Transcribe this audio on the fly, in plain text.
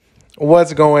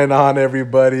What's going on,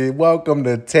 everybody? Welcome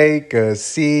to Take a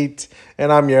Seat,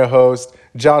 and I'm your host,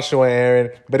 Joshua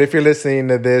Aaron. But if you're listening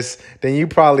to this, then you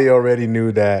probably already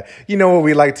knew that. You know what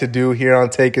we like to do here on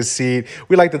Take a Seat?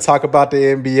 We like to talk about the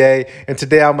NBA, and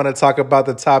today I'm going to talk about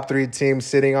the top three teams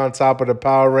sitting on top of the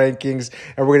power rankings,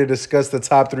 and we're going to discuss the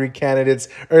top three candidates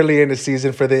early in the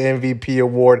season for the MVP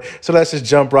award. So let's just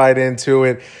jump right into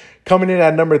it. Coming in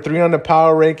at number 3 on the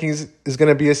power rankings is going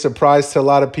to be a surprise to a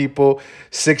lot of people.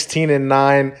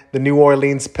 16-9, the New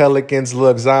Orleans Pelicans.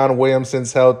 Look, Zion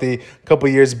Williamson's healthy. A couple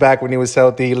years back when he was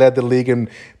healthy, he led the league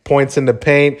in points in the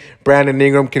paint. Brandon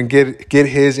Ingram can get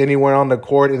his anywhere on the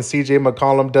court, and CJ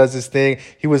McCollum does his thing.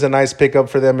 He was a nice pickup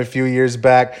for them a few years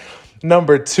back.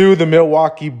 Number 2, the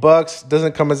Milwaukee Bucks.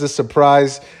 Doesn't come as a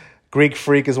surprise. Greek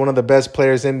Freak is one of the best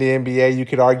players in the NBA. You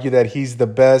could argue that he's the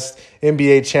best.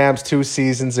 NBA champs 2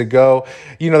 seasons ago.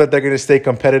 You know that they're going to stay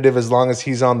competitive as long as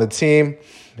he's on the team.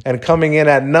 And coming in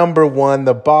at number 1,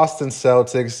 the Boston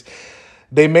Celtics.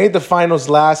 They made the finals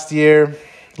last year,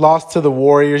 lost to the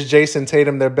Warriors. Jason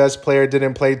Tatum, their best player,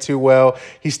 didn't play too well.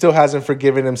 He still hasn't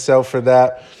forgiven himself for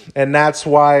that. And that's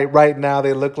why right now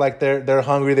they look like they're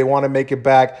hungry. They want to make it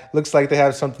back. Looks like they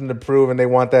have something to prove, and they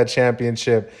want that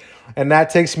championship. And that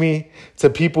takes me to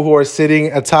people who are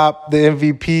sitting atop the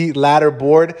MVP ladder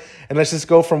board. And let's just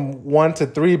go from 1 to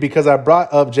 3 because I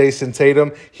brought up Jason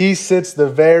Tatum. He sits the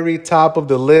very top of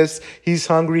the list. He's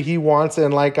hungry. He wants it.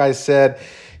 And like I said,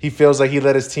 he feels like he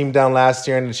let his team down last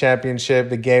year in the championship,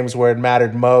 the games where it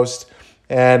mattered most.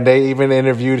 And they even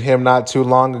interviewed him not too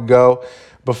long ago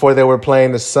before they were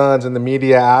playing the Suns. And the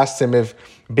media asked him if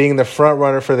being the front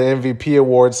runner for the MVP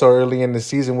award so early in the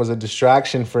season was a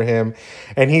distraction for him.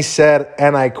 And he said,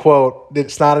 and I quote,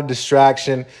 "It's not a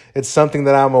distraction. It's something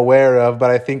that I'm aware of, but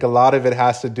I think a lot of it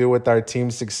has to do with our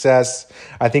team's success.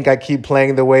 I think I keep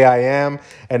playing the way I am,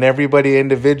 and everybody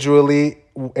individually,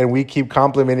 and we keep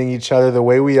complimenting each other the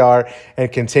way we are and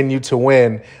continue to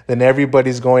win, then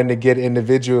everybody's going to get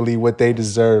individually what they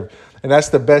deserve." And that's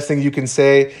the best thing you can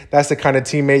say. That's the kind of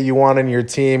teammate you want on your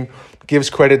team.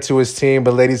 Gives credit to his team,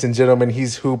 but ladies and gentlemen,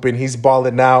 he's hooping, he's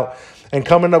balling out. And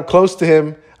coming up close to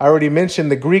him, I already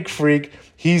mentioned the Greek Freak.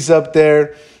 He's up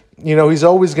there. You know, he's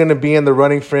always going to be in the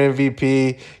running for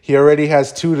MVP. He already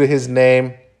has 2 to his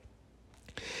name.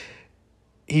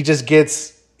 He just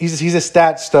gets, he's a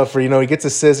stat stuffer. You know, he gets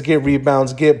assists, get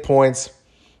rebounds, get points.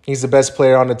 He's the best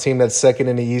player on the team that's second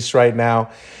in the East right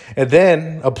now. And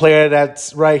then a player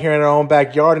that's right here in our own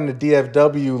backyard in the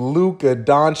DFW, Luka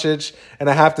Doncic. And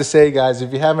I have to say, guys,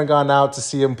 if you haven't gone out to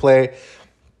see him play,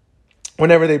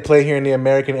 whenever they play here in the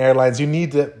American Airlines, you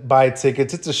need to buy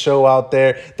tickets. It's a show out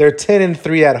there. They're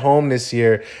 10-3 at home this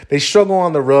year. They struggle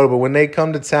on the road, but when they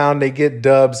come to town, they get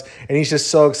dubs. And he's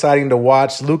just so exciting to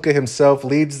watch. Luka himself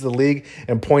leads the league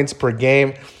in points per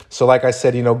game. So like I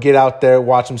said, you know, get out there,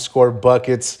 watch him score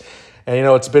buckets. And, you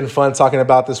know, it's been fun talking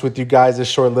about this with you guys, this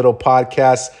short little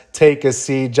podcast. Take a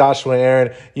seat. Joshua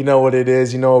Aaron, you know what it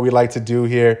is. You know what we like to do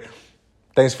here.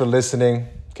 Thanks for listening.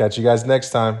 Catch you guys next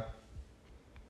time.